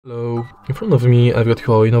Hello, in front of me I've got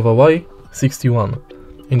HUAWEI Nova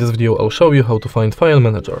Y61. In this video I'll show you how to find File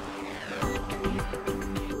Manager.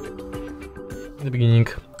 In the beginning,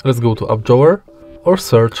 let's go to App Drawer or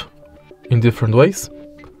search in different ways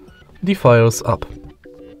the Files app.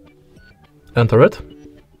 Enter it,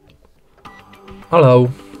 allow,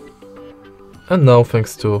 and now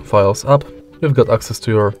thanks to Files app you've got access to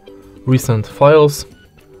your recent files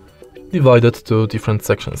divided to different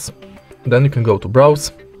sections. Then you can go to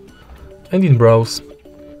Browse, and in Browse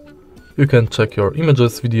you can check your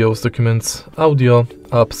images, videos, documents, audio,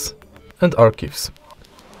 apps and archives.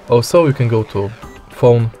 Also you can go to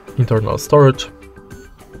Phone Internal Storage,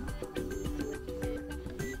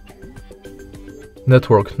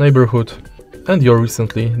 Network Neighborhood and your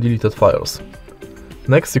recently deleted files.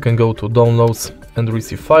 Next you can go to Downloads and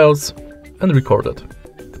receive files and record it.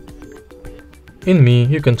 In Me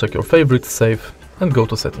you can check your favorites, save and go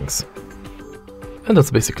to Settings. And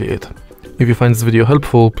that's basically it. If you find this video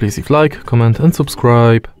helpful, please leave a like, comment and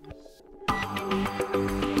subscribe.